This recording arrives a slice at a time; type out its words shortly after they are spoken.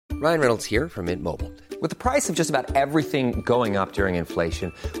Ryan Reynolds here from Mint Mobile. With the price of just about everything going up during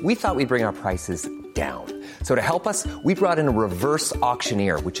inflation, we thought we'd bring our prices down. So to help us, we brought in a reverse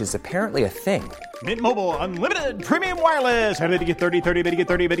auctioneer, which is apparently a thing. Mint Mobile Unlimited Premium Wireless. How to get 30, 30, bit to get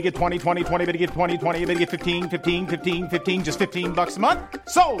 30, bit to get 20, 20, 20, bit to get 20, 20, bit to get 15, 15, 15, 15, just $15 a month?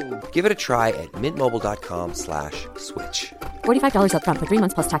 Sold! Give it a try at mintmobile.com/switch. $45 up front for 3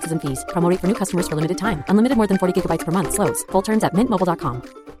 months plus taxes and fees. Promo rate for new customers for limited time. Unlimited more than 40 gigabytes per month. Slows full terms at mintmobile.com.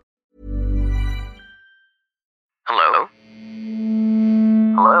 Hello?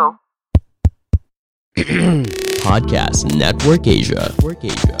 Hello? Podcast Network Asia.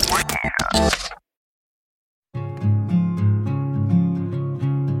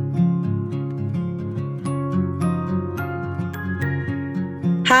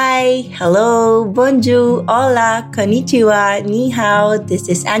 Hi, hello, bonjour, hola, konnichiwa, ni hao. This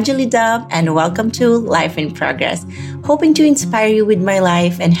is Anjali Dub and welcome to Life in Progress. Hoping to inspire you with my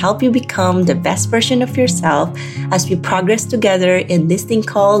life and help you become the best version of yourself as we progress together in this thing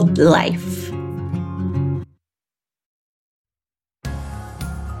called life.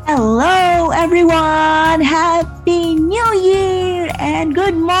 Hello, everyone! Happy New Year and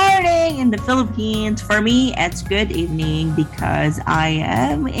good morning in the Philippines. For me, it's good evening because I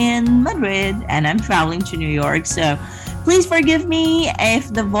am in Madrid and I'm traveling to New York. So please forgive me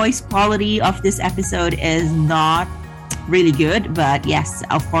if the voice quality of this episode is not really good. But yes,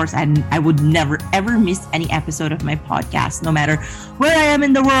 of course, I would never ever miss any episode of my podcast, no matter where I am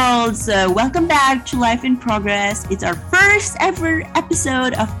in the world. So welcome back to Life in Progress. It's our first ever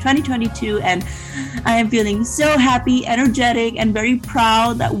episode of 2022 and I am feeling so happy, energetic, and very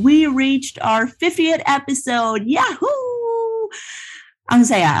proud that we reached our 50th episode. Yahoo! Ang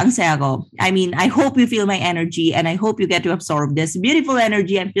saya ko. I mean, I hope you feel my energy and I hope you get to absorb this beautiful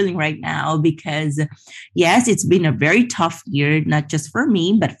energy I'm feeling right now because, yes, it's been a very tough year, not just for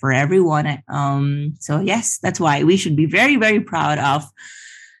me, but for everyone. So, yes, that's why we should be very, very proud of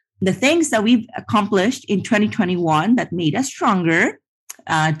the things that we've accomplished in 2021 that made us stronger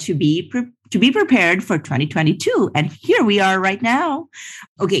to be prepared for 2022. And here we are right now.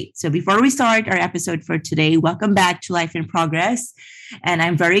 Okay, so before we start our episode for today, welcome back to Life in Progress. And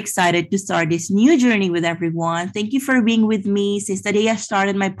I'm very excited to start this new journey with everyone. Thank you for being with me since the day I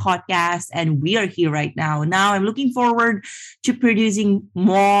started my podcast, and we are here right now. Now I'm looking forward to producing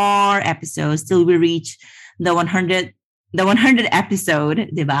more episodes till we reach the 100th episode,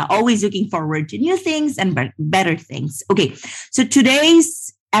 diba? Always looking forward to new things and better things. Okay, so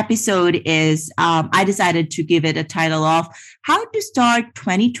today's episode is, I decided to give it a title of How to Start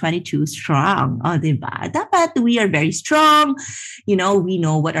 2022 Strong. Oh, diba? Dapat we are very strong. You know, we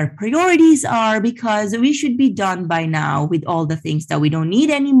know what our priorities are because we should be done by now with all the things that we don't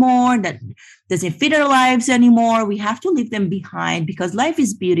need anymore, that doesn't fit our lives anymore. We have to leave them behind because life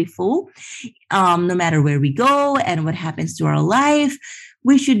is beautiful. No matter where we go and what happens to our life,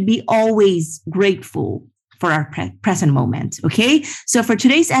 we should be always grateful for our present moment. Okay. So for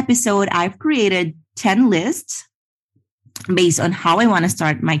today's episode, I've created 10 lists based on how I want to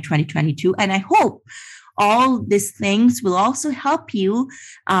start my 2022. And I hope all these things will also help you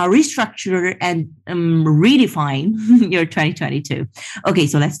restructure and redefine your 2022. Okay.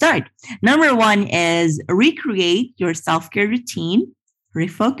 So let's start. Number 1 is recreate your self-care routine,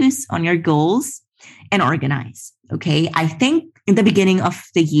 refocus on your goals, and organize. Okay. I think in the beginning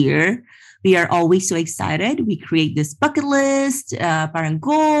of the year, we are always so excited. We create this bucket list, parang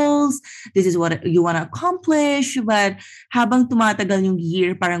goals. This is what you want to accomplish. But habang tumatagal yung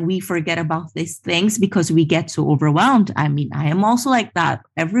year, parang we forget about these things because we get so overwhelmed. I mean, I am also like that.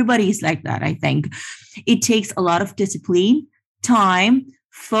 Everybody is like that, I think. It takes a lot of discipline, time,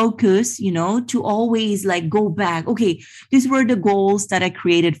 focus, to always like go back. Okay, these were the goals that I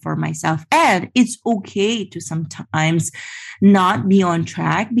created for myself. And it's okay to sometimes not be on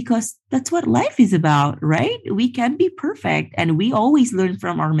track because that's what life is about, right? We can't be perfect and we always learn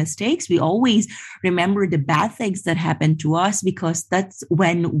from our mistakes. We always remember the bad things that happened to us because that's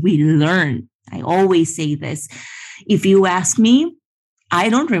when we learn. I always say this. If you ask me, I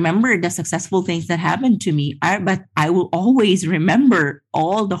don't remember the successful things that happened to me, but I will always remember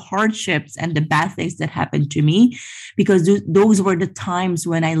all the hardships and the bad things that happened to me because those were the times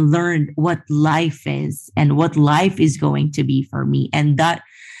when I learned what life is and what life is going to be for me. And that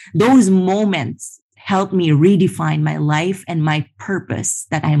those moments helped me redefine my life and my purpose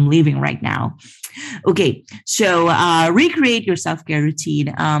that I'm living right now. Okay, so recreate your self-care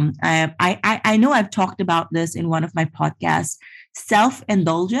routine. I know I've talked about this in one of my podcasts.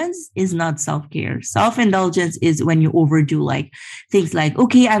 Self-indulgence is not self-care. Self-indulgence is when you overdo like things like,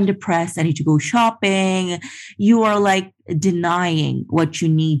 okay, I'm depressed, I need to go shopping. You are like denying what you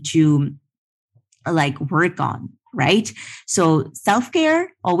need to like work on, right? So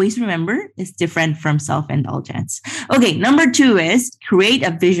self-care, always remember, is different from self-indulgence. Okay, number 2 is create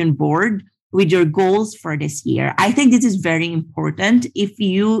a vision board with your goals for this year. I think this is very important. If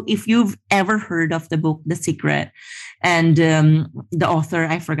you've ever heard of the book The Secret, and the author,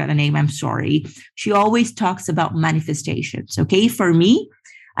 I forgot the name, I'm sorry, she always talks about manifestations. Okay, for me,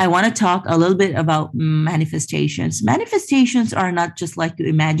 I want to talk a little bit about manifestations. Manifestations are not just like you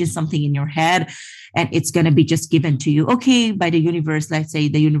imagine something in your head and it's going to be just given to you. Okay, by the universe, let's say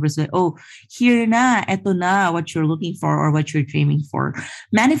the universe, like, oh, here na, eto na, what you're looking for or what you're dreaming for.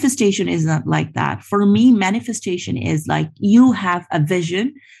 Manifestation is not like that. For me, manifestation is like you have a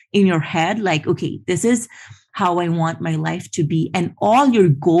vision in your head, like, okay, this is how I want my life to be. And all your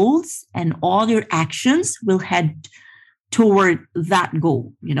goals and all your actions will head toward that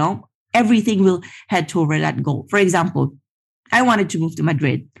goal. You know, everything will head toward that goal. For example, I wanted to move to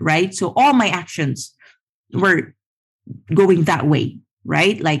Madrid, right? So all my actions were going that way,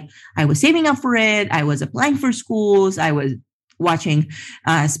 right? Like I was saving up for it. I was applying for schools. I was watching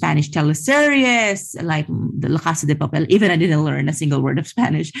Spanish teleseries, like the La Casa de Papel. Even I didn't learn a single word of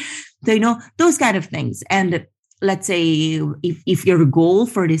Spanish. So, you know, those kind of things. And let's say if your goal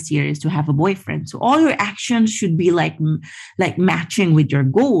for this year is to have a boyfriend, so all your actions should be like matching with your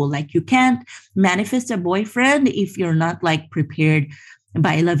goal. Like you can't manifest a boyfriend if you're not like prepared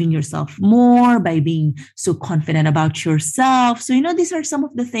by loving yourself more, by being so confident about yourself. So, you know, these are some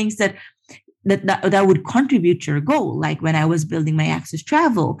of the things that would contribute to your goal. Like when I was building my Access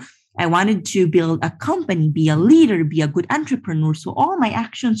Travel, I wanted to build a company, be a leader, be a good entrepreneur. So all my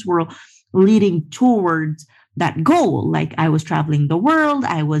actions were leading towards that goal. Like I was traveling the world,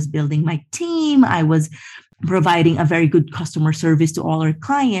 I was building my team, I was providing a very good customer service to all our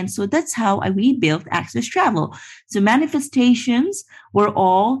clients. So that's how we built Access Travel. So manifestations were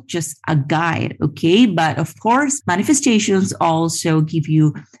all just a guide, okay? But of course, manifestations also give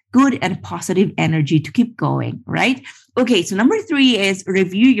you good and positive energy to keep going, right? Okay, so number 3 is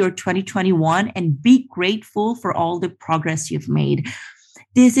review your 2021 and be grateful for all the progress you've made.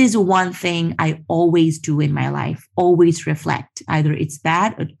 This is one thing I always do in my life, always reflect. Either it's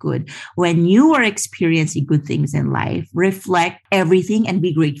bad or good. When you are experiencing good things in life, reflect everything and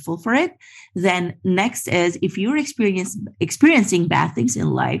be grateful for it. Then next is if you're experiencing bad things in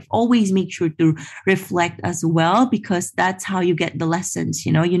life, always make sure to reflect as well, because that's how you get the lessons.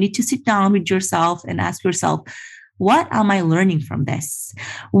 You know, you need to sit down with yourself and ask yourself, what am I learning from this?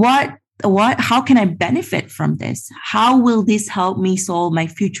 How can I benefit from this? How will this help me solve my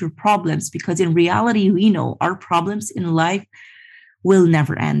future problems? Because in reality, we know our problems in life will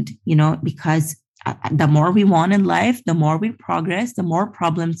never end, you know, because the more we want in life, the more we progress, the more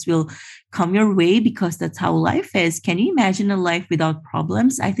problems will come your way, because that's how life is. Can you imagine a life without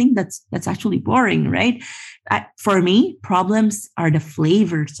problems? I think that's actually boring, right? For me, problems are the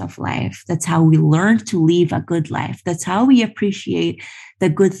flavors of life. That's how we learn to live a good life. That's how we appreciate the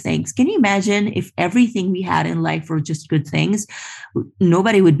good things. Can you imagine if everything we had in life were just good things?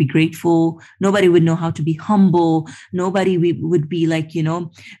 Nobody would be grateful. Nobody would know how to be humble. Nobody would be like, you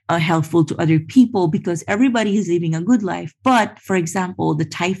know, helpful to other people, because everybody is living a good life. But for example, the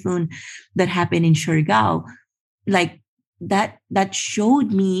typhoon that happened in Siargao, like that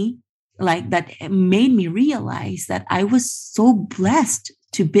showed me, like that made me realize that I was so blessed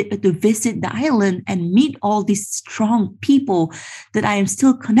to visit the island and meet all these strong people that I am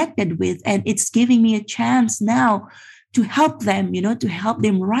still connected with. And it's giving me a chance now to help them, you know, to help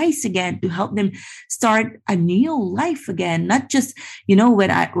them rise again, to help them start a new life again. Not just, you know,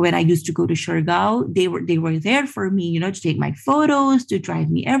 when I used to go to Siargao, they were there for me, you know, to take my photos, to drive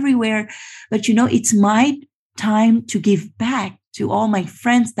me everywhere. But, you know, it's my time to give back to all my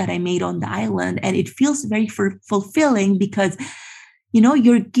friends that I made on the island. And it feels very fulfilling, because you know,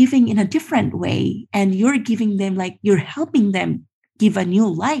 you're giving in a different way, and you're giving them, like, you're helping them give a new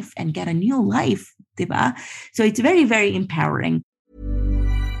life and get a new life, diba? So it's very, very empowering.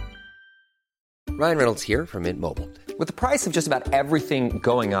 Ryan Reynolds here from Mint Mobile. With the price of just about everything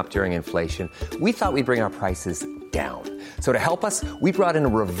going up during inflation, we thought we'd bring our prices down. So to help us, we brought in a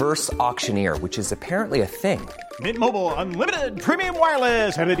reverse auctioneer, which is apparently a thing. Mint Mobile Unlimited Premium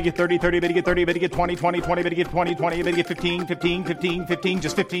Wireless. How to get 30, 30, bit to get 30, bit to get 20, 20, 20, bit to get 20, 20, bit to get 15, 15, 15, 15,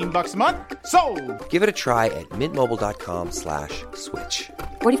 just $15 a month? Sold! Give it a try at mintmobile.com/switch.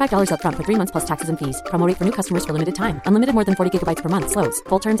 $45 up front for 3 months plus taxes and fees. Promo rate for new customers for limited time. Unlimited more than 40 gigabytes per month. Slows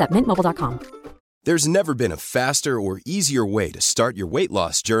full terms at mintmobile.com. There's never been a faster or easier way to start your weight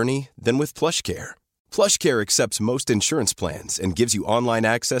loss journey than with PlushCare. PlushCare accepts most insurance plans and gives you online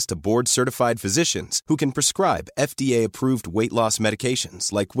access to board-certified physicians who can prescribe FDA-approved weight loss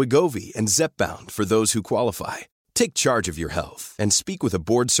medications like Wegovy and Zepbound for those who qualify. Take charge of your health and speak with a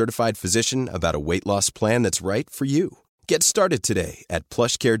board-certified physician about a weight loss plan that's right for you. Get started today at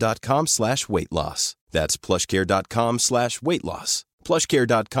plushcare.com/weight loss. That's plushcare.com/weight loss.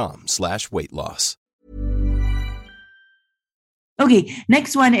 plushcare.com/weight loss. Okay,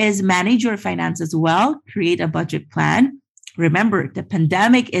 next one is manage your finances well, create a budget plan. Remember, the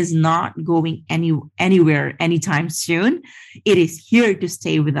pandemic is not going anywhere anytime soon. It is here to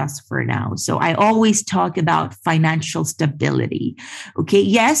stay with us for now. So I always talk about financial stability. Okay,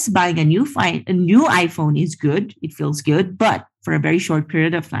 yes, buying a new iPhone is good. It feels good, but for a very short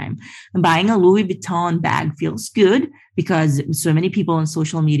period of time. Buying a Louis Vuitton bag feels good because so many people on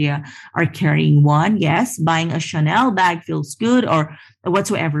social media are carrying one. Yes, buying a Chanel bag feels good, or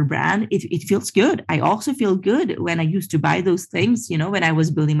whatsoever brand, it feels good. I also feel good when I used to buy those things, when I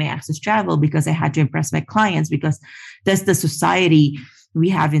was building my Access Travel, because I had to impress my clients, because that's the society we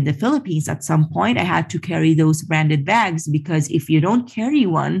have in the Philippines. At some point, I had to carry those branded bags, because if you don't carry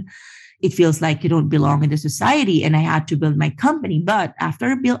one, it feels like you don't belong in the society. And I had to build my company. But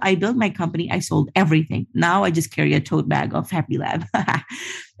after I built my company, I sold everything. Now I just carry a tote bag of Happy Lab.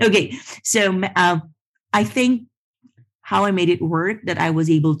 Okay. So I think how I made it work, that I was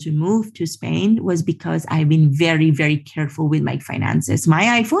able to move to Spain, was because I've been very, very careful with my finances. My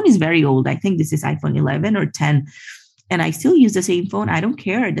iPhone is very old. I think this is iPhone 11 or 10. And I still use the same phone. I don't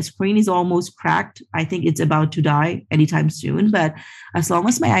care. The screen is almost cracked. I think it's about to die anytime soon. But as long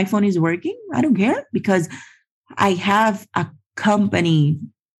as my iPhone is working, I don't care, because I have a company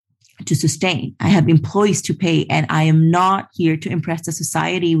to sustain. I have employees to pay, and I am not here to impress the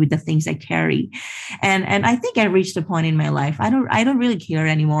society with the things I carry. And I think I reached a point in my life. I don't really care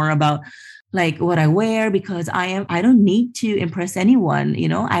anymore about like what I wear, because I don't need to impress anyone.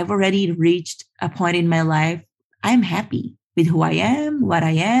 I've already reached a point in my life. I'm happy with who I am, what I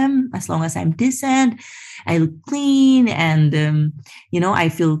am, as long as I'm decent, I look clean, and, I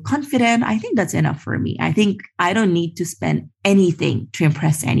feel confident. I think that's enough for me. I think I don't need to spend anything to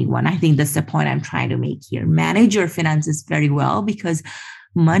impress anyone. I think that's the point I'm trying to make here. Manage your finances very well, because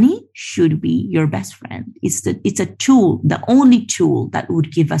money should be your best friend. It's a tool, the only tool that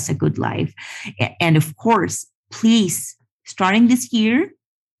would give us a good life. And of course, please, starting this year,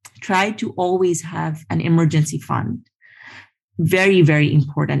 try to always have an emergency fund. Very, very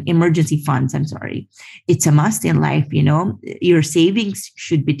important. Emergency funds, I'm sorry. It's a must in life, Your savings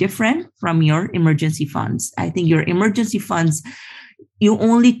should be different from your emergency funds. I think your emergency funds, you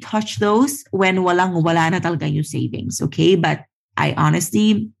only touch those when wala na talaga yung savings, okay? But I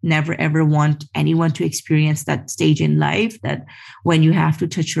honestly never ever want anyone to experience that stage in life, that when you have to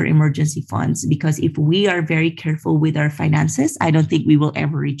touch your emergency funds, because if we are very careful with our finances, I don't think we will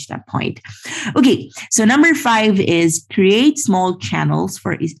ever reach that point. Okay, so number 5 is create small channels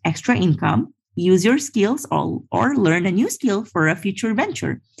for extra income. Use your skills or learn a new skill for a future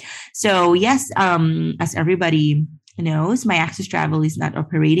venture. So yes, as everybody knows, my Access Travel is not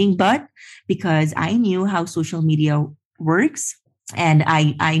operating, but because I knew how social media works, and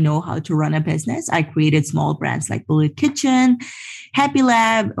I know how to run a business, I created small brands like Bullet Kitchen, Happy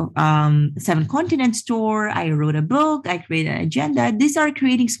Lab, 7 Continent Store. I wrote a book. I created an agenda. These are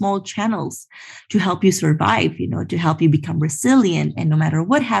creating small channels to help you survive, to help you become resilient. And no matter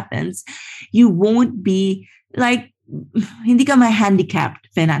what happens, you won't be like, hindi ka handicapped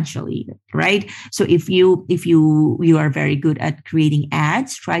financially, right? So if you are very good at creating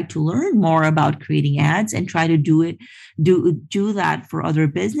ads, try to learn more about creating ads and try to do that for other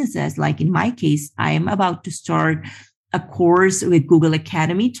businesses. Like in my case, I am about to start a course with Google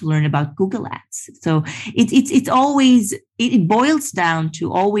Academy to learn about Google Ads. So it boils down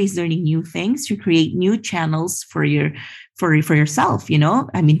to always learning new things to create new channels for yourself.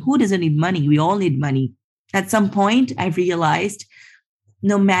 I mean, who doesn't need money? We all need money. At some point, I've realized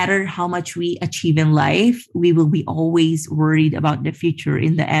no matter how much we achieve in life, we will be always worried about the future.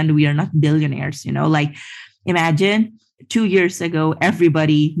 In the end, we are not billionaires, like imagine 2 years ago,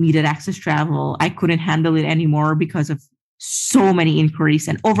 everybody needed Access Travel. I couldn't handle it anymore because of so many inquiries.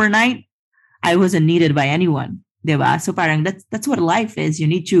 And overnight, I wasn't needed by anyone. Diba? So parang that's what life is. You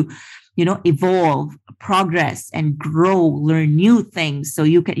need to, evolve, progress, and grow, learn new things so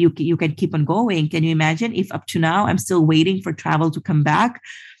you can keep on going. Can you imagine if up to now I'm still waiting for travel to come back?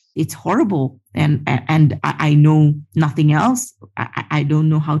 It's horrible. And I know nothing else. I don't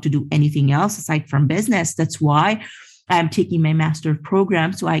know how to do anything else aside from business. That's why I'm taking my master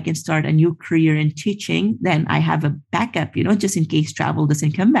program so I can start a new career in teaching. Then I have a backup, just in case travel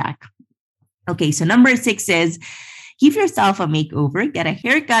doesn't come back. Okay, so number 6 is give yourself a makeover, get a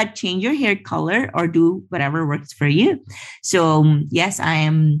haircut, change your hair color, or do whatever works for you. So yes, I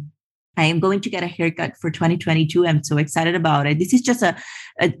am going to get a haircut for 2022. I'm so excited about it. This is just a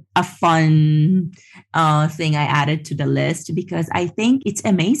fun thing I added to the list because I think it's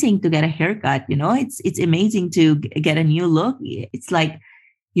amazing to get a haircut. It's amazing to get a new look. It's like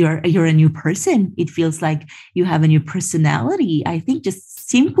you're a new person. It feels like you have a new personality. I think just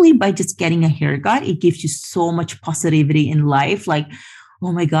simply by just getting a haircut, it gives you so much positivity in life. Like,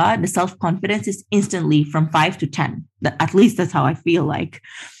 oh my God, the self-confidence is instantly from 5 to 10. At least that's how I feel like.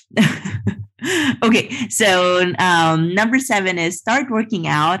 Okay, so number 7 is start working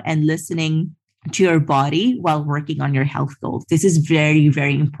out and listening to your body while working on your health goals. This is very,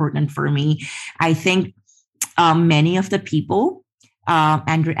 very important for me. I think many of the people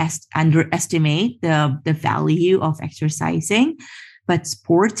underestimate the value of exercising, but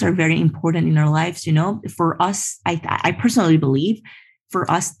sports are very important in our lives. For us, I personally believe for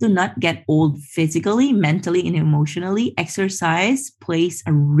us to not get old physically, mentally, and emotionally, exercise plays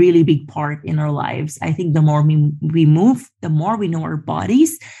a really big part in our lives. I think the more we move, the more we know our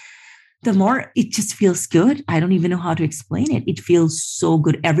bodies, the more it just feels good. I don't even know how to explain it. It feels so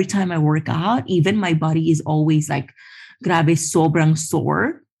good. Every time I work out, even my body is always like, grabe, sobrang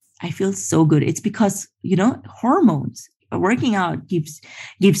sore. I feel so good. It's because, hormones. Working out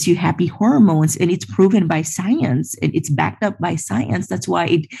gives you happy hormones, and it's proven by science, and it's backed up by science. That's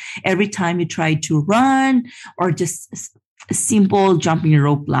why every time you try to run or just a simple jumping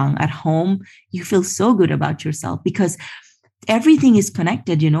rope lang at home, you feel so good about yourself because everything is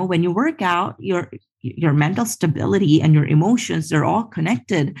connected. When you work out, your mental stability and your emotions are all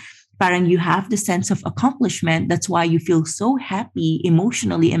connected. Parang you have the sense of accomplishment. That's why you feel so happy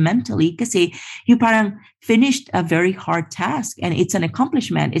emotionally and mentally kasi you parang finished a very hard task and it's an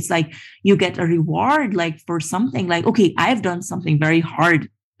accomplishment. It's like you get a reward like for something like, okay, I've done something very hard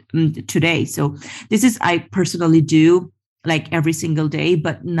today. So this is, I personally do like every single day,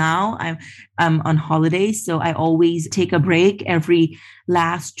 but now I'm on holidays. So I always take a break every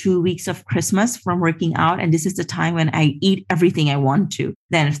last 2 weeks of Christmas from working out. And this is the time when I eat everything I want to.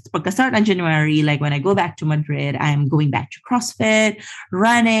 Then pagka-start on January, like when I go back to Madrid, I'm going back to CrossFit,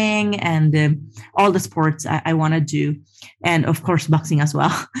 running, and all the sports I want to do. And of course, boxing as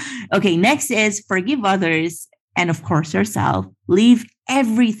well. Okay, next is forgive others. And of course, yourself. Leave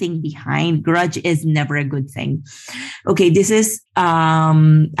everything behind. Grudge is never a good thing. Okay, this is,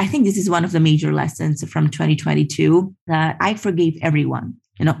 I think this is one of the major lessons from 2022 that I forgave everyone,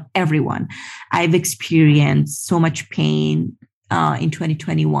 everyone. I've experienced so much pain in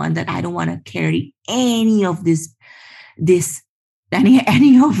 2021 that I don't want to carry any of this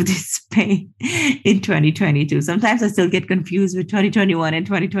pain in 2022. Sometimes I still get confused with 2021 and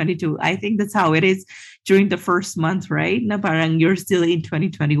 2022. I think that's how it is during the first month, right? Na parang you're still in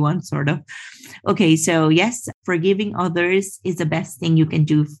 2021, sort of. Okay, so yes, forgiving others is the best thing you can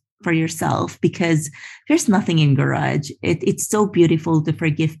do for yourself because there's nothing in grudge. It's so beautiful to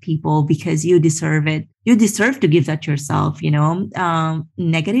forgive people because you deserve it. You deserve to give that yourself,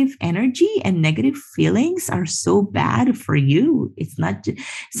 negative energy and negative feelings are so bad for you. It's not,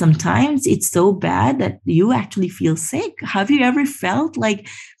 sometimes it's so bad that you actually feel sick. Have you ever felt like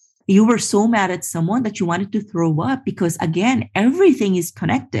you were so mad at someone that you wanted to throw up? Because again, everything is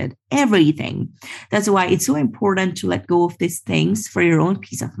connected, everything. That's why it's so important to let go of these things for your own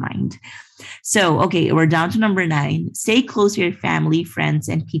peace of mind. So, okay, we're down to number 9. Stay close to your family, friends,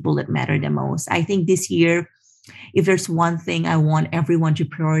 and people that matter the most. I think this year, if there's one thing I want everyone to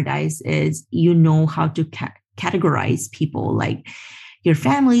prioritize is, how to categorize people like your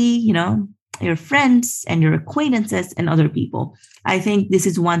family, your friends and your acquaintances and other people. I think this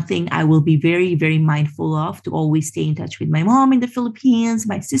is one thing I will be very, very mindful of, to always stay in touch with my mom in the Philippines,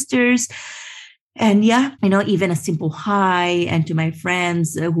 my sisters. And yeah, even a simple hi, and to my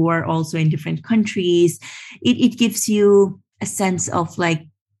friends who are also in different countries, it gives you a sense of like,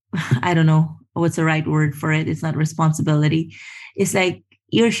 I don't know what's the right word for it. It's not responsibility. It's like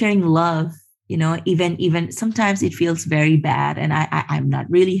you're sharing love. Even sometimes it feels very bad. And I'm not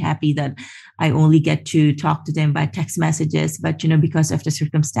really happy that I only get to talk to them by text messages. But, because of the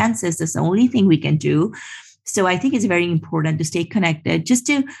circumstances, that's the only thing we can do. So I think it's very important to stay connected, just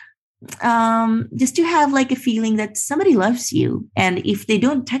to have like a feeling that somebody loves you. And if they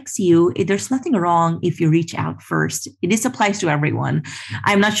don't text you, there's nothing wrong if you reach out first. This applies to everyone.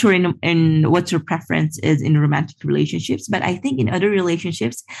 I'm not sure in what your preference is in romantic relationships, but I think in other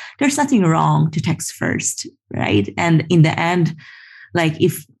relationships, there's nothing wrong to text first, right? And in the end, like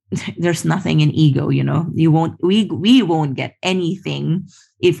if there's nothing in ego, we won't get anything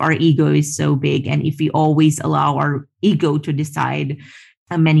if our ego is so big, and if we always allow our ego to decide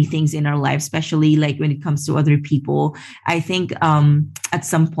many things in our life, especially like when it comes to other people. I think at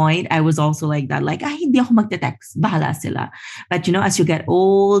some point I was also like that, like, hindi ako magte-text, bahala sila. But as you get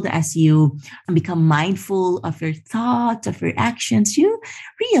old, as you become mindful of your thoughts, of your actions, you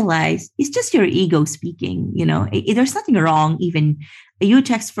realize it's just your ego speaking. There's nothing wrong even you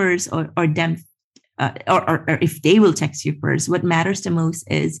text first or them, or if they will text you first. What matters the most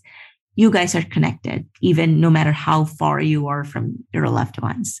is you guys are connected, even no matter how far you are from your loved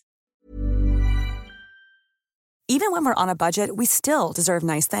ones. Even when we're on a budget, we still deserve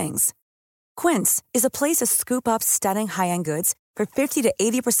nice things. Quince is a place to scoop up stunning high-end goods for 50 to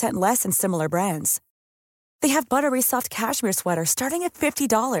 80% less than similar brands. They have buttery soft cashmere sweaters starting at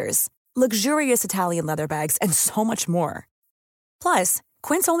 $50, luxurious Italian leather bags, and so much more. Plus,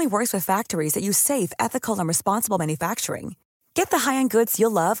 Quince only works with factories that use safe, ethical, and responsible manufacturing. Get the high-end goods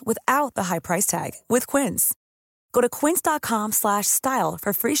you'll love without the high price tag with Quince. Go to quince.com/style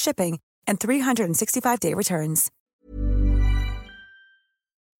for free shipping and 365-day returns.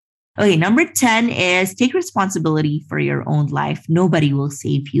 Okay, number 10 is take responsibility for your own life. Nobody will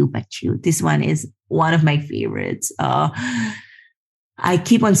save you but you. This one is one of my favorites. I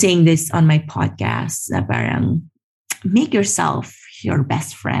keep on saying this on my podcast. Parang make yourself your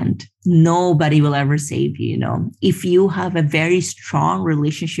best friend. Nobody will ever save you. If you have a very strong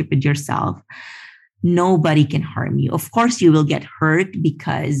relationship with yourself, nobody can harm you. Of course, you will get hurt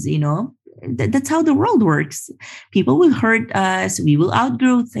because, that's how the world works. People will hurt us. We will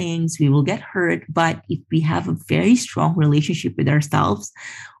outgrow things. We will get hurt. But if we have a very strong relationship with ourselves,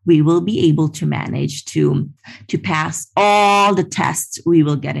 we will be able to manage to pass all the tests we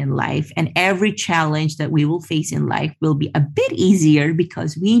will get in life. And every challenge that we will face in life will be a bit easier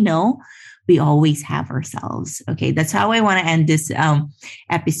because we know we always have ourselves. Okay, that's how I want to end this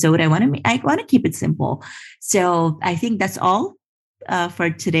episode. I want to keep it simple. So I think that's all for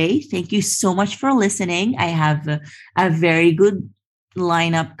today. Thank you so much for listening. I have a very good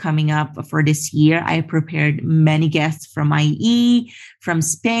lineup coming up for this year. I prepared many guests from IE, from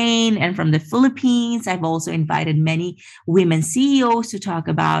Spain, and from the Philippines. I've also invited many women CEOs to talk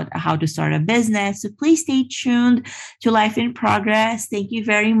about how to start a business. So please stay tuned to Life in Progress. Thank you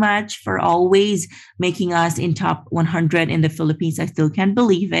very much for always making us in top 100 in the Philippines. I still can't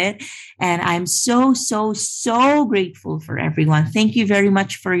believe it. And I'm so, so, so grateful for everyone. Thank you very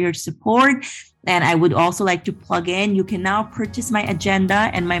much for your support. And I would also like to plug in, you can now purchase my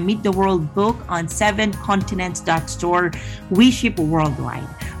agenda and my Meet the World book on 7continents.store. We ship worldwide.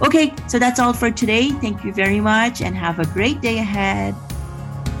 Okay, so that's all for today. Thank you very much and have a great day ahead.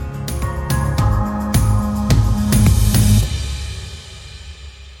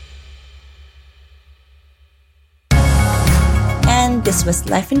 And this was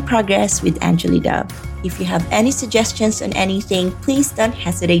Life in Progress with Angeli Dub. If you have any suggestions on anything, please don't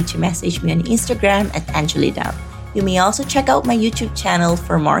hesitate to message me on Instagram at Angeli Dub. You may also check out my YouTube channel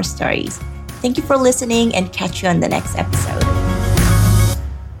for more stories. Thank you for listening and catch you on the next episode.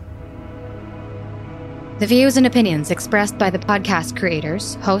 The views and opinions expressed by the podcast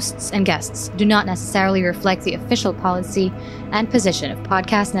creators, hosts, and guests do not necessarily reflect the official policy and position of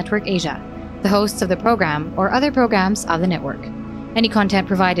Podcast Network Asia, the hosts of the program, or other programs of the network. Any content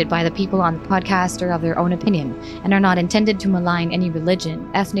provided by the people on the podcast are of their own opinion and are not intended to malign any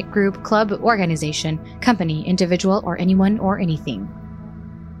religion, ethnic group, club, organization, company, individual, or anyone or anything.